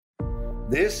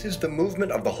This is the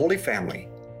movement of the Holy Family.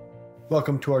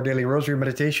 Welcome to our daily Rosary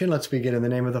Meditation. Let's begin in the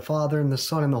name of the Father, and the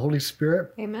Son, and the Holy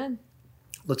Spirit. Amen.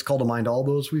 Let's call to mind all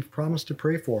those we've promised to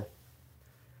pray for.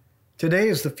 Today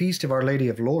is the feast of Our Lady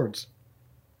of Lourdes.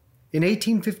 In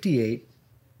 1858,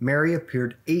 Mary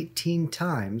appeared 18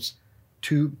 times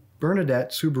to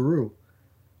Bernadette Soubirous,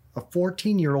 a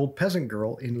 14-year-old peasant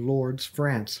girl in Lourdes,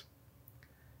 France.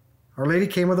 Our Lady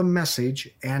came with a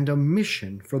message and a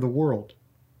mission for the world.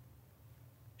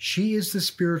 She is the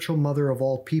spiritual mother of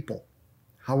all people.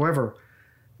 However,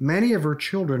 many of her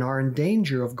children are in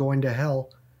danger of going to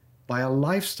hell by a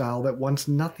lifestyle that wants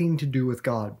nothing to do with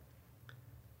God.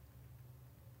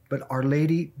 But Our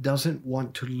Lady doesn't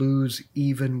want to lose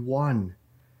even one.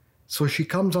 So she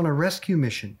comes on a rescue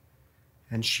mission,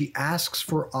 and she asks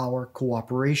for our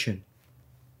cooperation.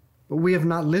 But we have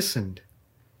not listened.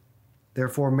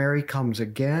 Therefore, Mary comes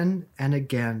again and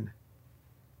again.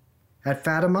 At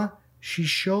Fatima, she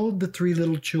showed the three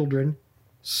little children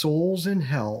souls in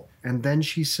hell, and then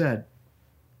she said,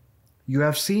 "You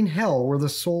have seen hell where the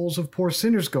souls of poor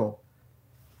sinners go.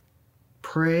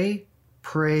 Pray,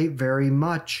 pray very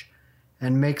much,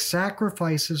 and make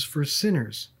sacrifices for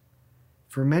sinners,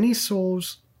 for many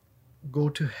souls go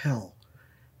to hell,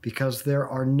 because there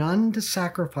are none to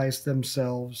sacrifice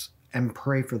themselves and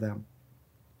pray for them."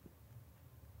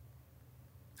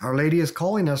 Our Lady is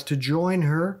calling us to join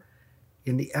her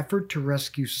in the effort to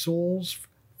rescue souls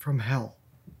from hell.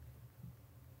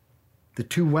 The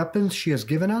two weapons she has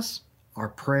given us are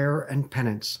prayer and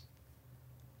penance.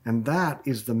 And that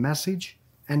is the message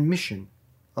and mission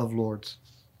of Lourdes.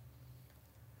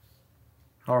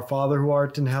 Our Father who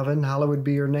art in heaven, hallowed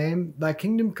be your name. Thy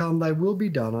kingdom come, thy will be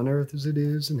done on earth as it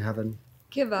is in heaven.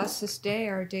 Give us this day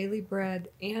our daily bread,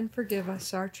 and forgive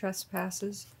us our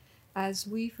trespasses, as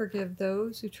we forgive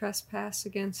those who trespass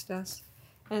against us.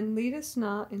 And lead us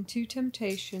not into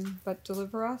temptation, but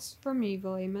deliver us from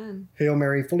evil. Amen. Hail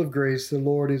Mary, full of grace, the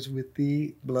Lord is with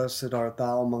thee. Blessed art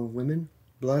thou among women.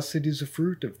 Blessed is the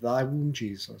fruit of thy womb,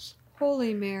 Jesus.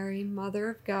 Holy Mary, Mother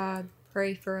of God,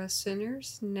 pray for us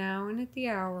sinners, now and at the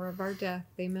hour of our death.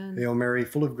 Amen. Hail Mary,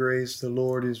 full of grace, the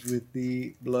Lord is with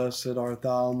thee. Blessed art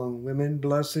thou among women.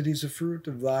 Blessed is the fruit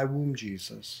of thy womb,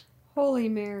 Jesus. Holy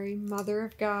Mary, Mother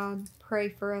of God, pray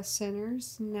for us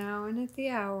sinners, now and at the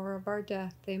hour of our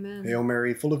death. Amen. Hail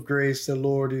Mary, full of grace, the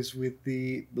Lord is with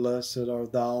thee. Blessed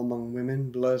art thou among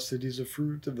women. Blessed is the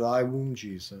fruit of thy womb,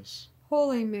 Jesus.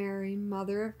 Holy Mary,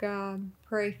 Mother of God,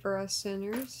 pray for us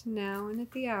sinners, now and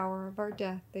at the hour of our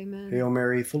death. Amen. Hail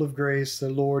Mary, full of grace, the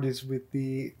Lord is with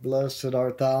thee. Blessed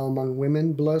art thou among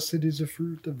women. Blessed is the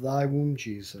fruit of thy womb,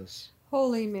 Jesus.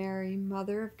 Holy Mary,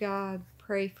 Mother of God,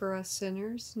 pray for us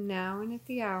sinners, now and at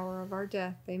the hour of our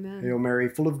death. Amen. Hail Mary,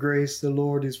 full of grace, the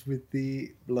Lord is with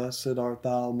thee. Blessed art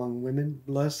thou among women.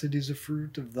 Blessed is the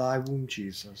fruit of thy womb,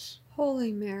 Jesus.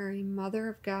 Holy Mary, Mother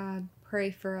of God, pray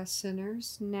for us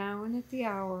sinners, now and at the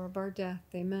hour of our death.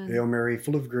 Amen. Hail Mary,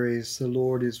 full of grace, the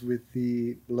Lord is with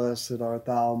thee. Blessed art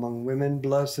thou among women.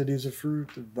 Blessed is the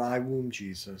fruit of thy womb,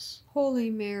 Jesus. Holy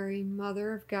Mary,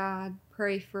 Mother of God,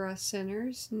 pray for us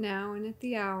sinners, now and at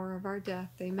the hour of our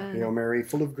death. Amen. Hail Mary,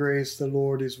 full of grace, the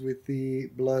Lord is with thee.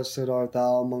 Blessed art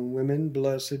thou among women.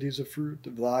 Blessed is the fruit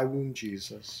of thy womb,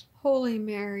 Jesus. Holy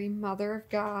Mary, Mother of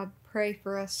God, pray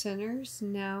for us sinners,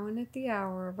 now and at the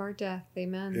hour of our death.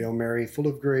 Amen. Hail Mary, full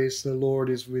of grace, the Lord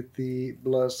is with thee.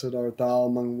 Blessed art thou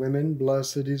among women.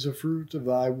 Blessed is the fruit of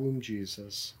thy womb,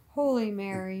 Jesus. Holy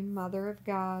Mary, Mother of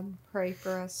God, pray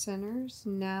for us sinners,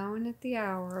 now and at the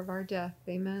hour of our death.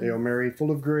 Amen. Hail Mary, full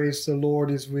of grace, the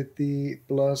Lord is with thee.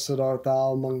 Blessed art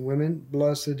thou among women.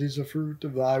 Blessed is the fruit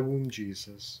of thy womb,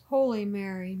 Jesus. Holy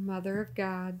Mary, Mother of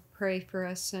God, pray for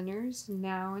us sinners,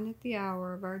 now and at the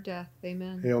hour of our death.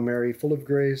 Amen. Hail Mary, full of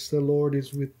grace, the Lord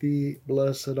is with thee.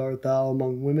 Blessed art thou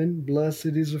among women.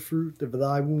 Blessed is the fruit of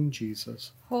thy womb,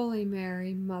 Jesus. Holy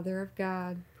Mary, Mother of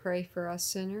God, pray for us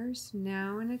sinners,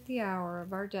 now and at the hour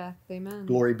of our death. Amen.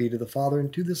 Glory be to the Father,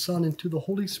 and to the Son, and to the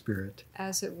Holy Spirit.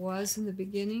 As it was in the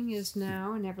beginning, is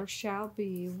now, and ever shall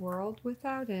be, world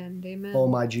without end. Amen. O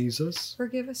my Jesus,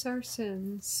 forgive us our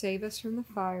sins, save us from the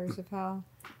fires of hell.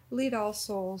 Lead all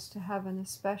souls to heaven,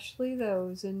 especially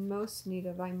those in most need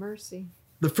of thy mercy.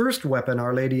 the first weapon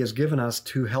Our Lady has given us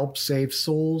to help save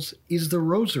souls is the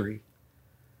Rosary.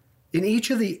 In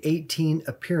each of the 18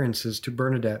 appearances to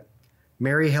Bernadette,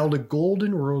 Mary held a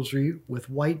golden rosary with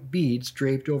white beads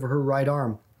draped over her right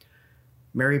arm.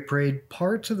 Mary prayed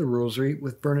parts of the rosary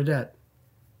with Bernadette.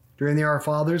 During the Our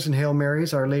Fathers and Hail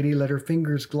Marys, Our Lady let her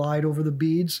fingers glide over the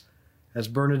beads as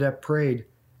Bernadette prayed,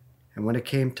 and when it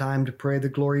came time to pray the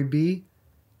Glory Be,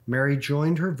 Mary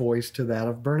joined her voice to that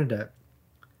of Bernadette.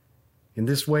 In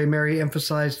this way, Mary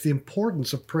emphasized the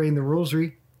importance of praying the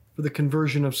rosary for the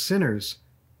conversion of sinners.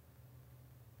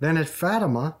 Then at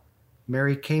Fatima,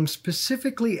 Mary came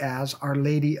specifically as Our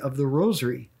Lady of the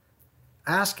Rosary,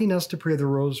 asking us to pray the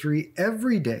rosary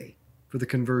every day for the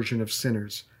conversion of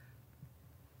sinners.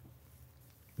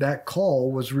 That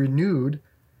call was renewed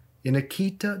in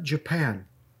Akita, Japan,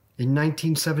 in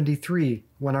 1973,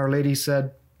 when Our Lady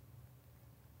said,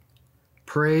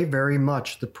 "Pray very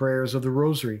much the prayers of the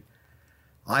rosary.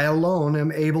 I alone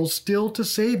am able still to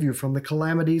save you from the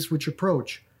calamities which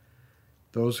approach.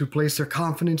 Those who place their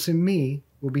confidence in me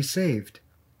will be saved."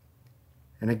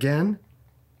 And again,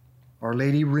 Our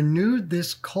Lady renewed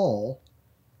this call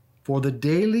for the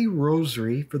daily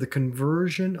rosary for the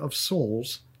conversion of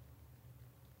souls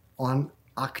on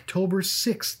October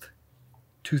 6th,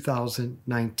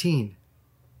 2019.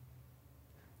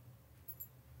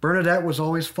 Bernadette was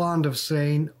always fond of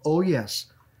saying, "Oh yes,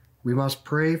 we must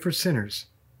pray for sinners."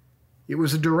 It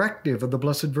was a directive of the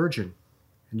Blessed Virgin,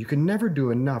 and you can never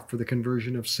do enough for the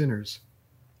conversion of sinners.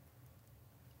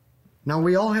 Now,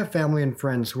 we all have family and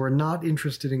friends who are not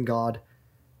interested in God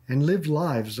and live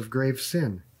lives of grave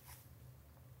sin.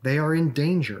 They are in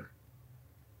danger.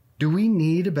 Do we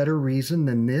need a better reason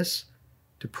than this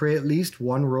to pray at least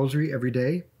one rosary every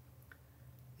day?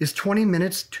 Is 20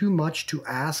 minutes too much to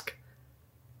ask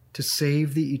to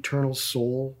save the eternal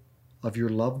soul of your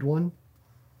loved one?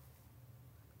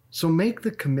 So make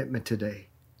the commitment today.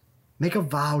 Make a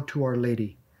vow to Our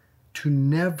Lady to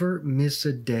never miss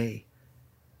a day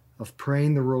of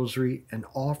praying the rosary and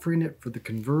offering it for the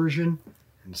conversion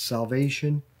and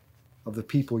salvation of the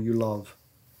people you love.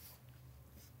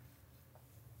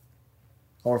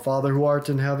 Our Father who art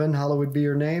in heaven, hallowed be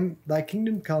your name. Thy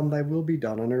kingdom come, thy will be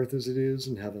done on earth as it is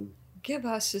in heaven. Give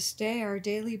us this day our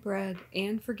daily bread,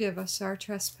 and forgive us our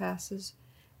trespasses,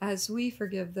 as we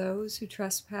forgive those who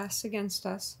trespass against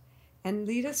us. And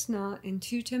lead us not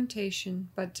into temptation,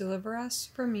 but deliver us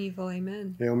from evil.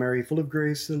 Amen. Hail Mary, full of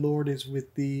grace, the Lord is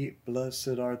with thee.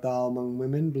 Blessed art thou among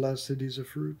women, blessed is the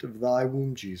fruit of thy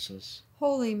womb, Jesus.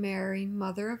 Holy Mary,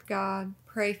 Mother of God,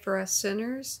 pray for us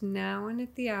sinners, now and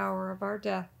at the hour of our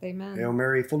death. Amen. Hail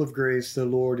Mary, full of grace, the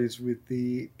Lord is with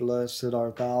thee. Blessed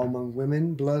art thou among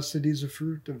women, blessed is the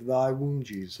fruit of thy womb,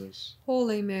 Jesus.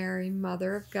 Holy Mary,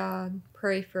 Mother of God,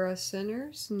 pray for us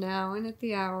sinners, now and at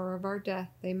the hour of our death.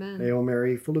 Amen. Hail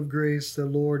Mary, full of grace, the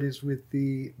Lord is with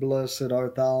thee. Blessed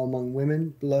art thou among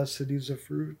women, blessed is the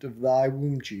fruit of thy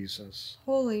womb, Jesus.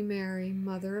 Holy Mary,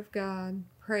 Mother of God,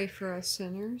 pray for us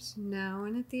sinners, now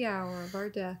and at the hour of our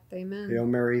death. Amen. Hail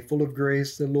Mary, full of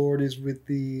grace, the Lord is with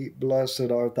thee. Blessed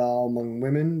art thou among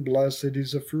women, blessed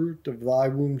is the fruit of thy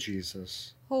womb,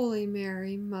 Jesus. Holy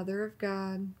Mary, Mother of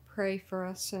God, pray for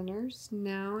us sinners,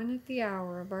 now and at the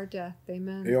hour of our death.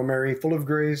 Amen. Hail Mary, full of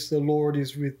grace, the Lord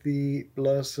is with thee.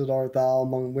 Blessed art thou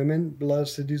among women,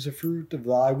 blessed is the fruit of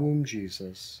thy womb,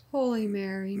 Jesus. Holy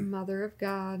Mary, Mother of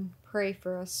God, pray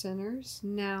for us sinners,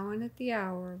 now and at the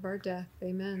hour of our death.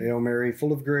 Amen. Hail Mary,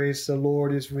 full of grace, the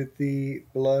Lord is with thee.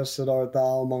 Blessed art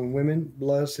thou among women,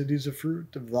 blessed is the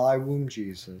fruit of thy womb,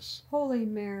 Jesus. Holy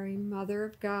Mary, Mother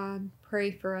of God,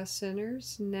 pray for us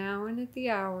sinners, now and at the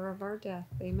hour of our death.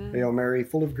 Amen. Hail Mary,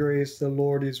 full of grace, the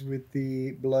Lord is with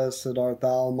thee. Blessed art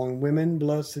thou among women,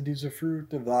 blessed is the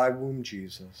fruit of thy womb,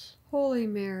 Jesus. Holy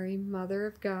Mary, Mother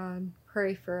of God,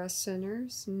 pray for us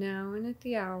sinners, now and at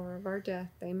the hour of our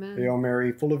death. Amen. Hail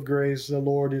Mary, full of grace, the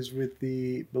Lord is with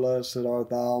thee. Blessed art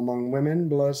thou among women,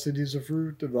 blessed is the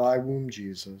fruit of thy womb,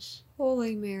 Jesus.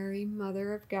 Holy Mary,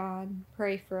 Mother of God,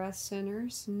 pray for us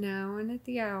sinners, now and at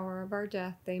the hour of our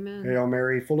death. Amen. Hail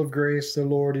Mary, full of grace, the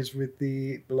Lord is with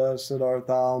thee. Blessed art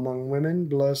thou among women,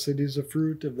 blessed is the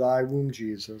fruit of thy womb,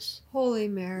 Jesus. Holy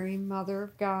Mary, Mother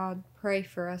of God, pray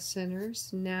for us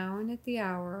sinners, now and at the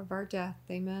hour of our death.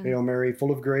 Amen. Hail Mary, full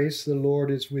of grace, the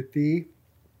Lord is with thee.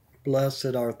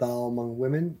 Blessed art thou among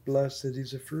women, blessed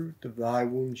is the fruit of thy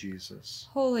womb, Jesus.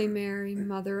 Holy Mary,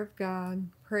 Mother of God,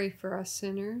 pray for us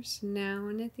sinners, now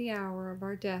and at the hour of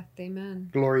our death. Amen.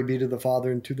 Glory be to the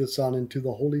Father, and to the Son, and to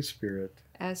the Holy Spirit.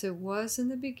 As it was in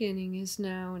the beginning, is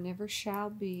now, and ever shall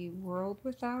be, world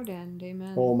without end.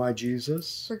 Amen. O my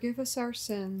Jesus, forgive us our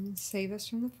sins, save us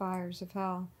from the fires of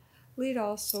hell. Lead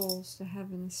all souls to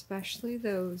heaven, especially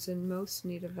those in most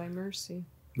need of thy mercy.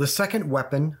 the second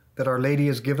weapon that Our Lady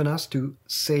has given us to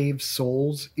save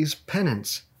souls is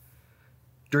penance.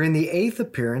 During the 8th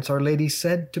appearance, Our Lady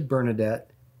said to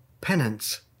Bernadette,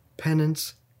 "Penance,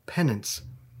 penance, penance."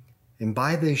 And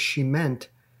by this she meant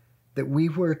that we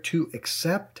were to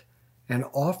accept and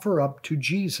offer up to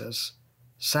Jesus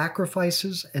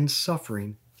sacrifices and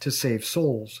suffering to save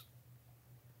souls.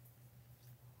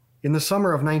 In the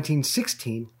summer of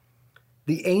 1916,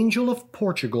 the angel of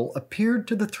Portugal appeared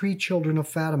to the 3 children of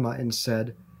Fatima and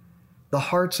said, "The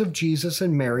hearts of Jesus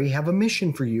and Mary have a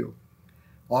mission for you.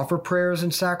 Offer prayers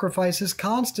and sacrifices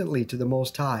constantly to the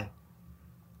Most High."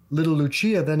 Little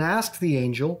Lucia then asked the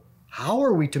angel, "How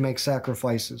are we to make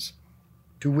sacrifices?"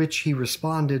 To which he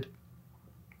responded,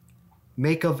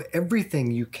 "Make of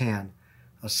everything you can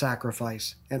a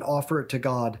sacrifice and offer it to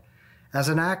God as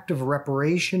an act of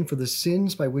reparation for the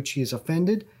sins by which he is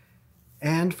offended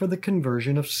and for the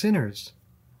conversion of sinners.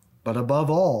 But above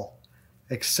all,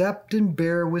 accept and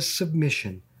bear with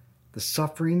submission the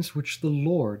sufferings which the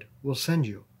Lord will send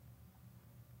you."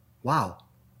 Wow.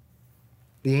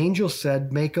 The angel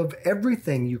said, "Make of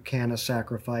everything you can a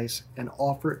sacrifice and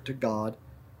offer it to God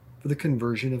for the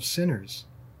conversion of sinners."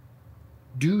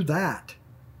 Do that.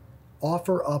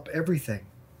 Offer up everything.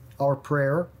 Our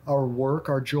prayer, our work,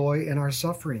 our joy, and our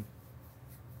suffering.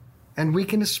 And we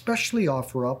can especially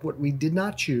offer up what we did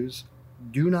not choose,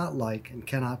 do not like, and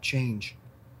cannot change.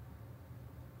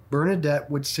 Bernadette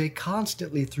would say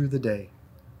constantly through the day,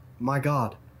 "My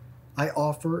God, I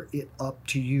offer it up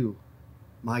to you.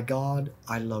 My God,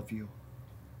 I love you."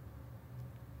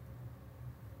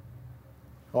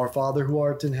 Our Father who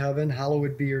art in heaven,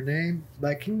 hallowed be your name.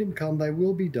 Thy kingdom come, thy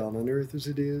will be done on earth as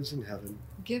it is in heaven.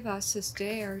 Give us this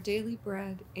day our daily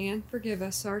bread, and forgive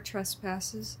us our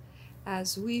trespasses,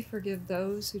 as we forgive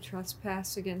those who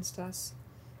trespass against us.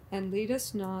 And lead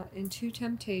us not into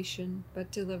temptation,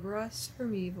 but deliver us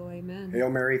from evil. Amen. Hail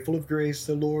Mary, full of grace,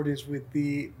 the Lord is with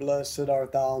thee. Blessed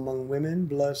art thou among women,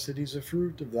 blessed is the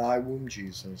fruit of thy womb,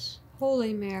 Jesus.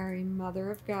 Holy Mary, Mother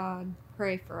of God,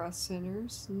 pray for us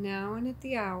sinners, now and at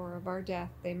the hour of our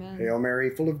death. Amen. Hail Mary,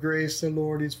 full of grace, the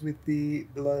Lord is with thee.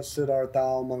 Blessed art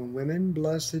thou among women,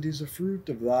 blessed is the fruit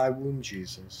of thy womb,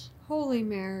 Jesus. Holy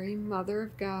Mary, Mother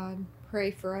of God, pray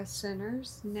for us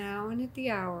sinners, now and at the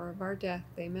hour of our death.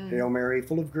 Amen. Hail Mary,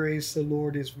 full of grace, the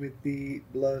Lord is with thee.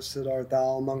 Blessed art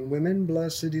thou among women,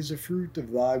 blessed is the fruit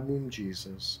of thy womb,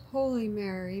 Jesus. Holy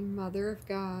Mary, Mother of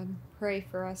God, pray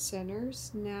for us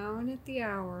sinners, now and at the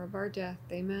hour of our death.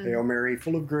 Amen. Hail Mary,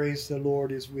 full of grace, the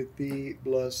Lord is with thee.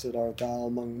 Blessed art thou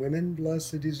among women,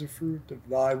 blessed is the fruit of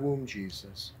thy womb,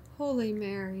 Jesus. Holy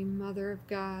Mary, Mother of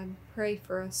God, pray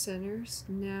for us sinners,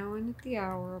 now and at the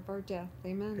hour of our death.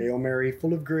 Amen. Hail Mary,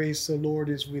 full of grace, the Lord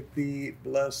is with thee.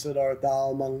 Blessed art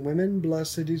thou among women,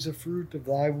 blessed is the fruit of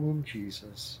thy womb,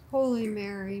 Jesus. Holy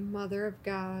Mary, Mother of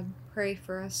God, pray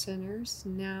for us sinners,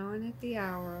 now and at the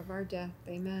hour of our death.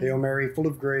 Amen. Hail Mary, full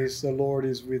of grace, the Lord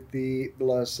is with thee.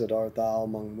 Blessed art thou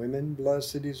among women,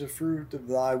 blessed is the fruit of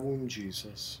thy womb,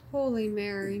 Jesus. Holy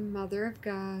Mary, Mother of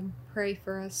God, pray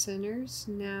for us sinners,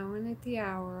 now and at the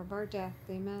hour of our death.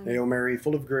 Amen. Hail Mary,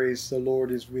 full of grace, the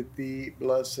Lord is with thee.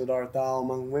 Blessed art thou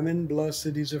among women,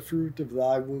 blessed is the fruit of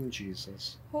thy womb,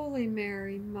 Jesus. Holy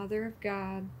Mary, Mother of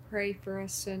God, pray for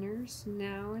us sinners,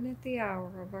 now and at the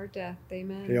hour of our death.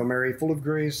 Amen. Hail Mary, full of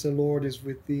grace, the Lord is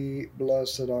with thee.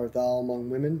 Blessed art thou among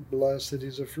women, blessed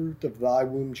is the fruit of thy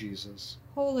womb, Jesus.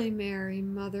 Holy Mary,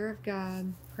 Mother of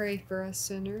God, pray for us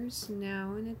sinners,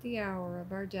 now and at the hour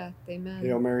of our death. Amen.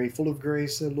 Hail Mary, full of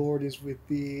grace, the Lord is with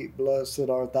thee. Blessed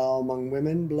art thou among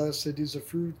women, blessed is the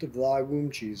fruit of thy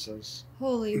womb, Jesus.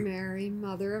 Holy Mary,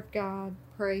 Mother of God,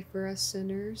 pray for us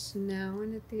sinners, now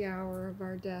and at the hour of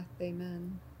our death.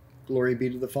 Amen. Glory be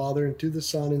to the Father, and to the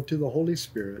Son, and to the Holy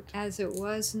Spirit. As it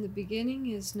was in the beginning,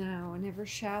 is now, and ever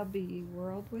shall be,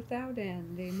 world without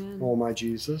end. Amen. O my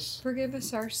Jesus, Forgive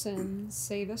us our sins,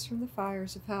 save us from the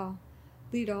fires of hell.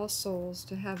 Lead all souls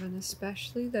to heaven,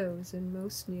 especially those in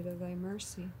most need of thy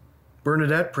mercy.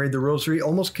 Bernadette prayed the rosary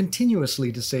almost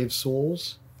continuously to save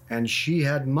souls, and she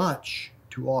had much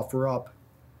to offer up.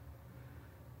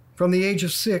 From the age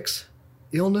of 6,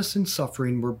 illness and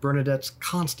suffering were Bernadette's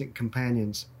constant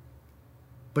companions.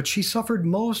 But she suffered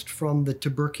most from the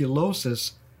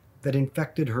tuberculosis that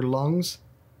infected her lungs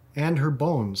and her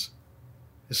bones,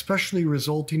 especially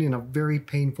resulting in a very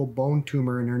painful bone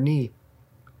tumor in her knee.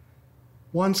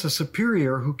 Once a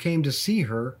superior who came to see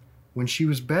her when she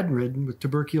was bedridden with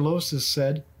tuberculosis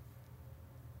said,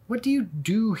 "What do you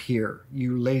do here,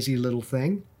 you lazy little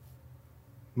thing?"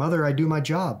 "Mother, I do my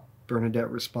job," Bernadette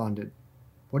responded.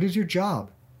 "What is your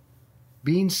job?"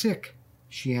 "Being sick,"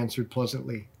 she answered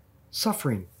pleasantly.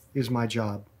 "Suffering is my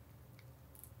job."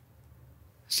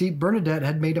 See, Bernadette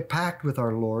had made a pact with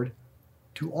our Lord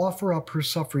to offer up her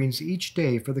sufferings each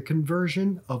day for the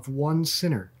conversion of one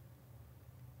sinner.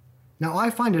 Now, I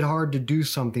find it hard to do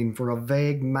something for a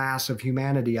vague mass of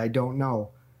humanity I don't know.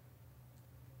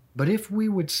 But if we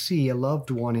would see a loved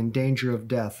one in danger of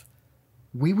death,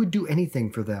 we would do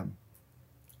anything for them.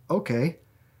 Okay,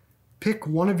 pick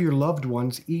one of your loved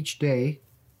ones each day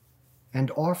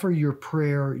and offer your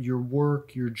prayer, your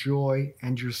work, your joy,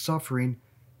 and your suffering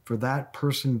for that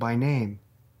person by name.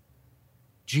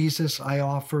 Jesus, I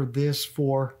offer this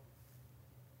for...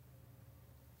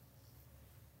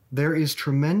 There is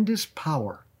tremendous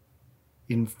power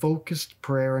in focused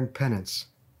prayer and penance.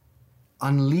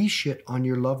 Unleash it on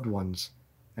your loved ones,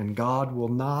 and God will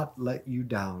not let you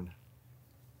down.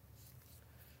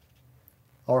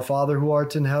 Our Father who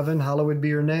art in heaven, hallowed be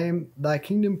your name. Thy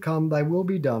kingdom come, thy will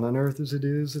be done on earth as it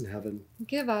is in heaven.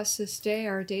 Give us this day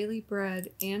our daily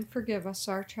bread, and forgive us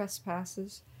our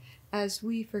trespasses, as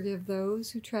we forgive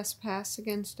those who trespass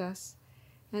against us.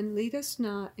 And lead us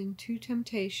not into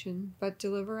temptation, but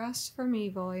deliver us from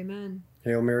evil. Amen.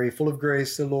 Hail Mary, full of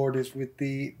grace, the Lord is with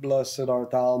thee. Blessed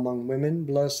art thou among women.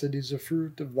 Blessed is the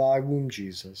fruit of thy womb,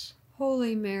 Jesus.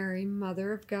 Holy Mary,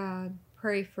 Mother of God,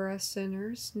 pray for us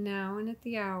sinners, now and at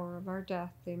the hour of our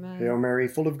death. Amen. Hail Mary,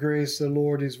 full of grace, the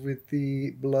Lord is with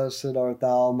thee. Blessed art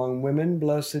thou among women.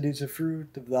 Blessed is the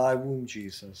fruit of thy womb,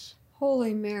 Jesus.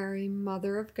 Holy Mary,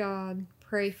 Mother of God,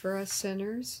 pray for us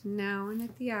sinners, now and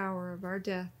at the hour of our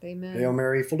death. Amen. Hail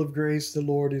Mary, full of grace, the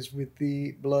Lord is with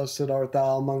thee. Blessed art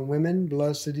thou among women.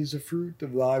 Blessed is the fruit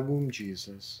of thy womb,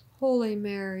 Jesus. Holy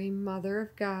Mary, Mother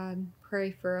of God, pray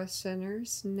for us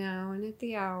sinners, now and at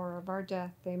the hour of our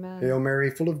death. Amen. Hail Mary,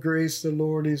 full of grace, the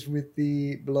Lord is with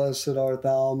thee. Blessed art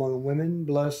thou among women.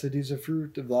 Blessed is the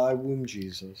fruit of thy womb,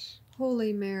 Jesus.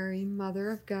 Holy Mary, Mother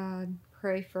of God,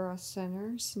 pray for us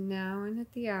sinners, now and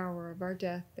at the hour of our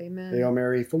death. Amen. Hail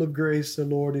Mary, full of grace, the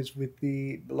Lord is with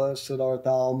thee. Blessed art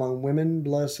thou among women.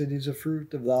 Blessed is the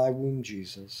fruit of thy womb,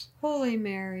 Jesus. Holy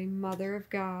Mary, Mother of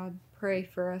God, pray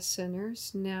for us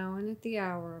sinners, now and at the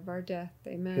hour of our death.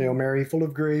 Amen. Hail Mary, full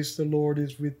of grace, the Lord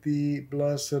is with thee.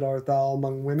 Blessed art thou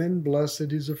among women.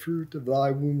 Blessed is the fruit of thy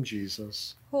womb,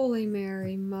 Jesus. Holy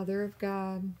Mary, Mother of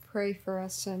God, pray for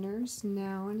us sinners,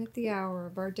 now and at the hour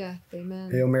of our death. Amen.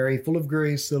 Hail Mary, full of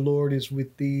grace, the Lord is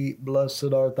with thee.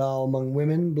 Blessed art thou among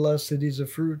women. Blessed is the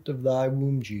fruit of thy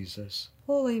womb, Jesus.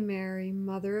 Holy Mary,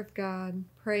 Mother of God,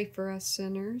 pray for us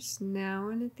sinners, now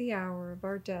and at the hour of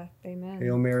our death. Amen.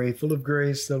 Hail Mary, full of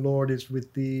grace, the Lord is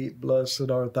with thee. Blessed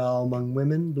art thou among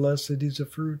women. Blessed is the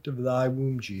fruit of thy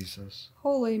womb, Jesus.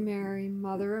 Holy Mary,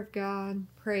 Mother of God,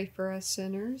 pray for us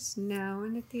sinners, now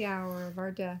and at the hour of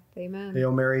our death. Amen.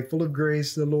 Hail Mary, full of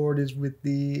grace, the Lord is with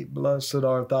thee. Blessed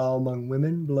art thou among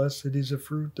women. Blessed is the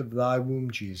fruit of thy womb,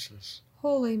 Jesus.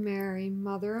 Holy Mary,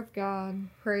 Mother of God,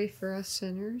 pray for us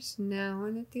sinners, now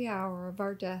and at the hour of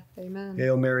our death. Amen.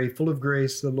 Hail Mary, full of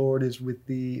grace, the Lord is with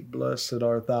thee. Blessed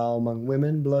art thou among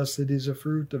women. Blessed is the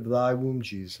fruit of thy womb,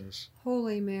 Jesus.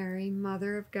 Holy Mary,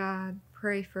 Mother of God,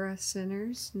 pray for us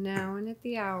sinners, now and at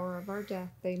the hour of our death.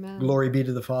 Amen. Glory be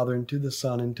to the Father, and to the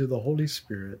Son, and to the Holy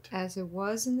Spirit. As it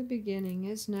was in the beginning,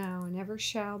 is now, and ever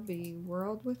shall be,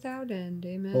 world without end.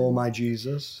 Amen. O my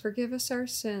Jesus, forgive us our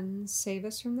sins, save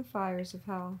us from the fires of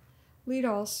hell. Lead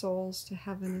all souls to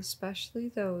heaven, especially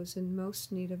those in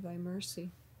most need of thy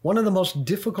mercy. one of the most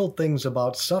difficult things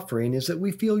about suffering is that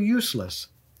we feel useless.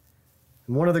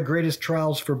 And one of the greatest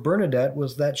trials for Bernadette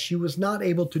was that she was not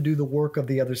able to do the work of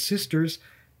the other sisters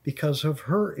because of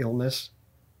her illness.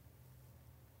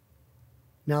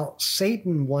 Now,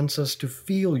 Satan wants us to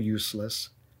feel useless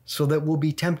so that we'll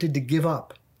be tempted to give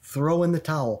up, throw in the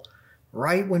towel,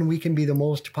 right when we can be the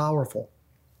most powerful.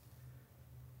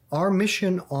 Our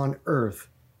mission on earth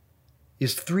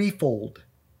is threefold.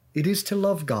 It is to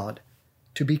love God,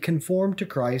 to be conformed to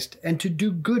Christ, and to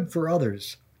do good for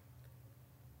others.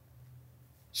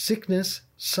 Sickness,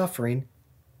 suffering,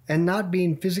 and not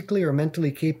being physically or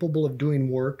mentally capable of doing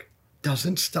work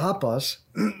doesn't stop us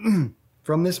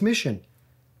from this mission.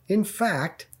 In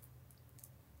fact,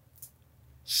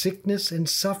 sickness and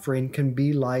suffering can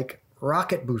be like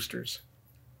rocket boosters.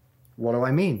 What do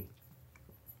I mean?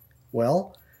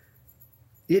 Well,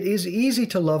 it is easy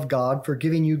to love God for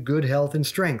giving you good health and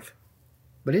strength,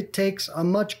 but it takes a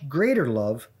much greater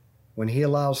love when He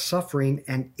allows suffering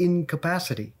and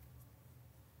incapacity.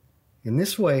 In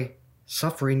this way,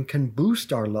 suffering can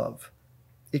boost our love.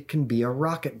 It can be a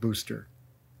rocket booster.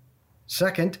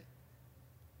 Second,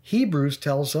 Hebrews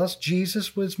tells us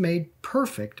Jesus was made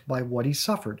perfect by what He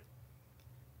suffered.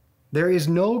 There is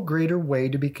no greater way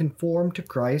to be conformed to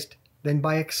Christ than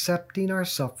by accepting our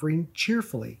suffering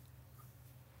cheerfully.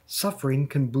 Suffering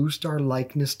can boost our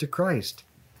likeness to Christ.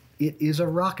 It is a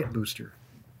rocket booster.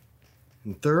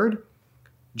 And third,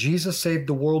 Jesus saved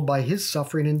the world by His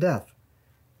suffering and death.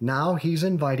 Now He's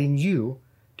inviting you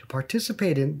to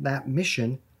participate in that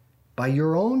mission by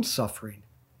your own suffering.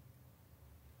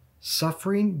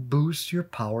 Suffering boosts your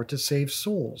power to save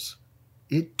souls.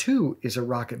 It too is a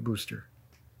rocket booster.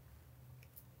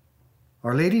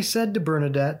 Our Lady said to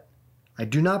Bernadette, I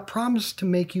do not promise to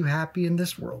make you happy in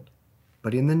this world,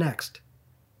 but in the next.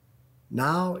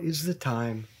 Now is the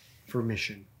time for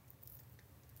mission.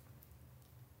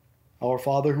 Our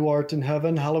Father who art in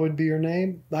heaven, hallowed be your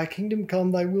name. Thy kingdom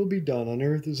come, thy will be done on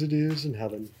earth as it is in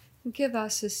heaven. Give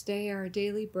us this day our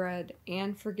daily bread,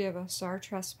 and forgive us our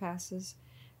trespasses,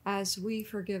 as we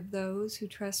forgive those who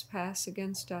trespass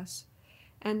against us.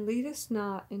 And lead us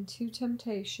not into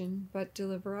temptation, but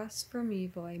deliver us from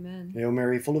evil. Amen. Hail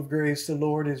Mary, full of grace, the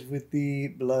Lord is with thee.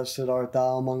 Blessed art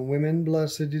thou among women,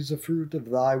 blessed is the fruit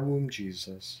of thy womb,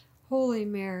 Jesus. Holy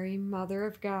Mary, Mother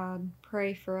of God,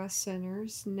 pray for us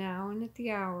sinners, now and at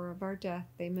the hour of our death.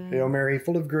 Amen. Hail Mary,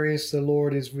 full of grace, the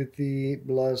Lord is with thee.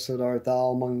 Blessed art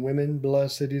thou among women,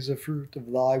 blessed is the fruit of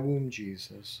thy womb,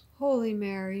 Jesus. Holy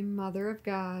Mary, Mother of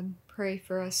God, pray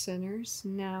for us sinners,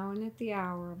 now and at the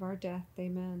hour of our death.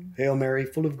 Amen. Hail Mary,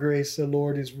 full of grace, the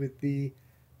Lord is with thee.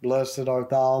 Blessed art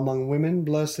thou among women,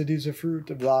 blessed is the fruit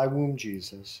of thy womb,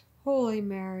 Jesus. Holy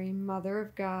Mary, Mother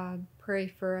of God, pray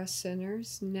for us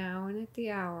sinners, now and at the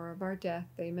hour of our death.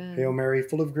 Amen. Hail Mary,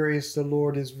 full of grace, the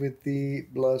Lord is with thee.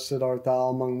 Blessed art thou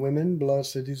among women,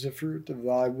 blessed is the fruit of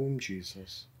thy womb,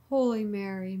 Jesus. Holy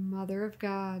Mary, Mother of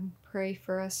God, pray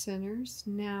for us sinners,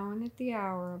 now and at the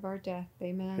hour of our death.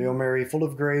 Amen. Hail Mary, full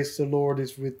of grace, the Lord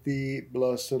is with thee.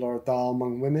 Blessed art thou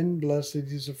among women, blessed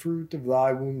is the fruit of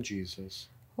thy womb, Jesus.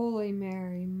 Holy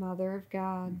Mary, Mother of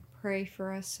God, pray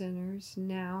for us sinners,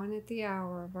 now and at the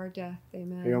hour of our death.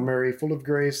 Amen. Hail Mary, full of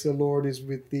grace, the Lord is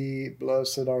with thee.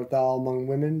 Blessed art thou among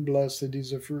women, blessed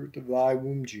is the fruit of thy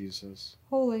womb, Jesus.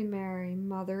 Holy Mary,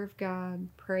 Mother of God,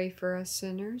 pray for us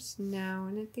sinners, now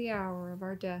and at the hour of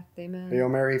our death. Amen. Hail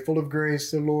Mary, full of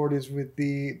grace, the Lord is with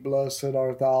thee. Blessed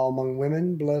art thou among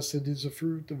women, blessed is the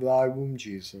fruit of thy womb,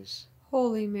 Jesus.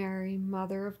 Holy Mary,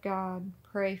 Mother of God,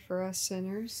 pray for us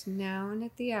sinners, now and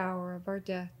at the hour of our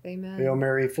death. Amen. Hail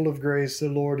Mary, full of grace, the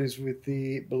Lord is with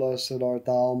thee. Blessed art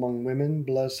thou among women,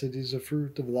 blessed is the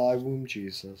fruit of thy womb,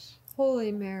 Jesus.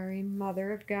 Holy Mary,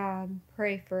 Mother of God,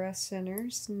 pray for us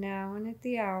sinners, now and at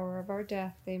the hour of our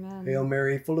death. Amen. Hail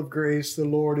Mary, full of grace, the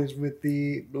Lord is with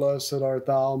thee. Blessed art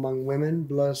thou among women,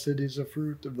 blessed is the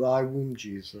fruit of thy womb,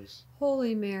 Jesus.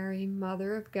 Holy Mary,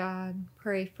 Mother of God,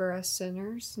 pray for us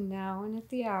sinners, now and at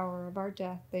the hour of our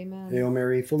death. Amen. Hail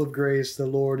Mary, full of grace, the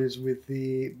Lord is with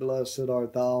thee. Blessed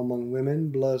art thou among women,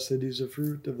 blessed is the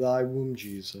fruit of thy womb,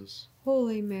 Jesus.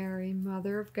 Holy Mary,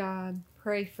 Mother of God,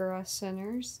 pray for us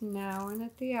sinners, now and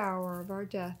at the hour of our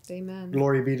death. Amen.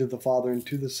 Glory be to the Father, and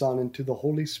to the Son, and to the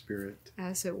Holy Spirit.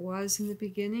 As it was in the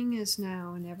beginning, is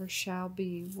now, and ever shall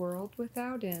be, world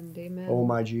without end. Amen. O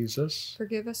my Jesus,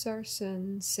 forgive us our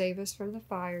sins, save us from the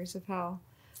fires of hell.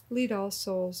 Lead all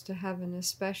souls to heaven,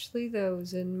 especially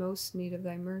those in most need of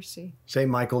thy mercy. Saint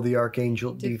Michael the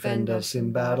Archangel, defend us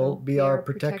in battle. Be our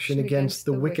protection against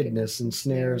the wickedness and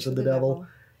snares of the devil.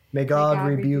 May God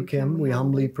rebuke him, we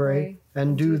humbly pray.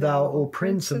 And do thou, O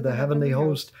Prince of the heavenly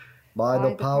host, by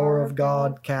the power of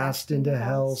God, cast into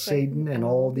hell Satan and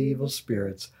all the evil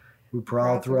spirits who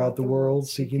prowl throughout the world,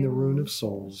 seeking the ruin of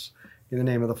souls. In the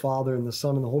name of the Father, and the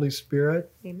Son, and the Holy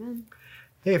Spirit. Amen.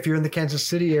 Hey, if you're in the Kansas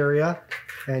City area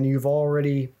and you've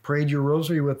already prayed your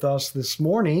rosary with us this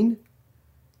morning,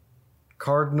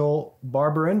 Cardinal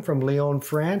Barberin from Lyon,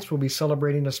 France, will be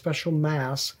celebrating a special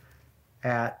Mass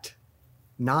at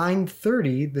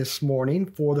 9:30 this morning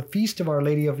for the Feast of Our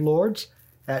Lady of Lourdes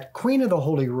at Queen of the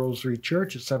Holy Rosary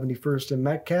Church at 71st and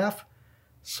Metcalf.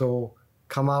 So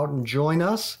come out and join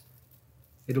us.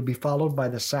 It'll be followed by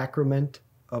the Sacrament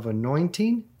of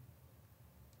Anointing.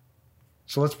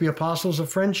 So let's be apostles of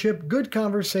friendship, good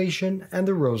conversation, and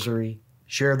the Rosary.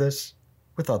 Share this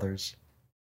with others.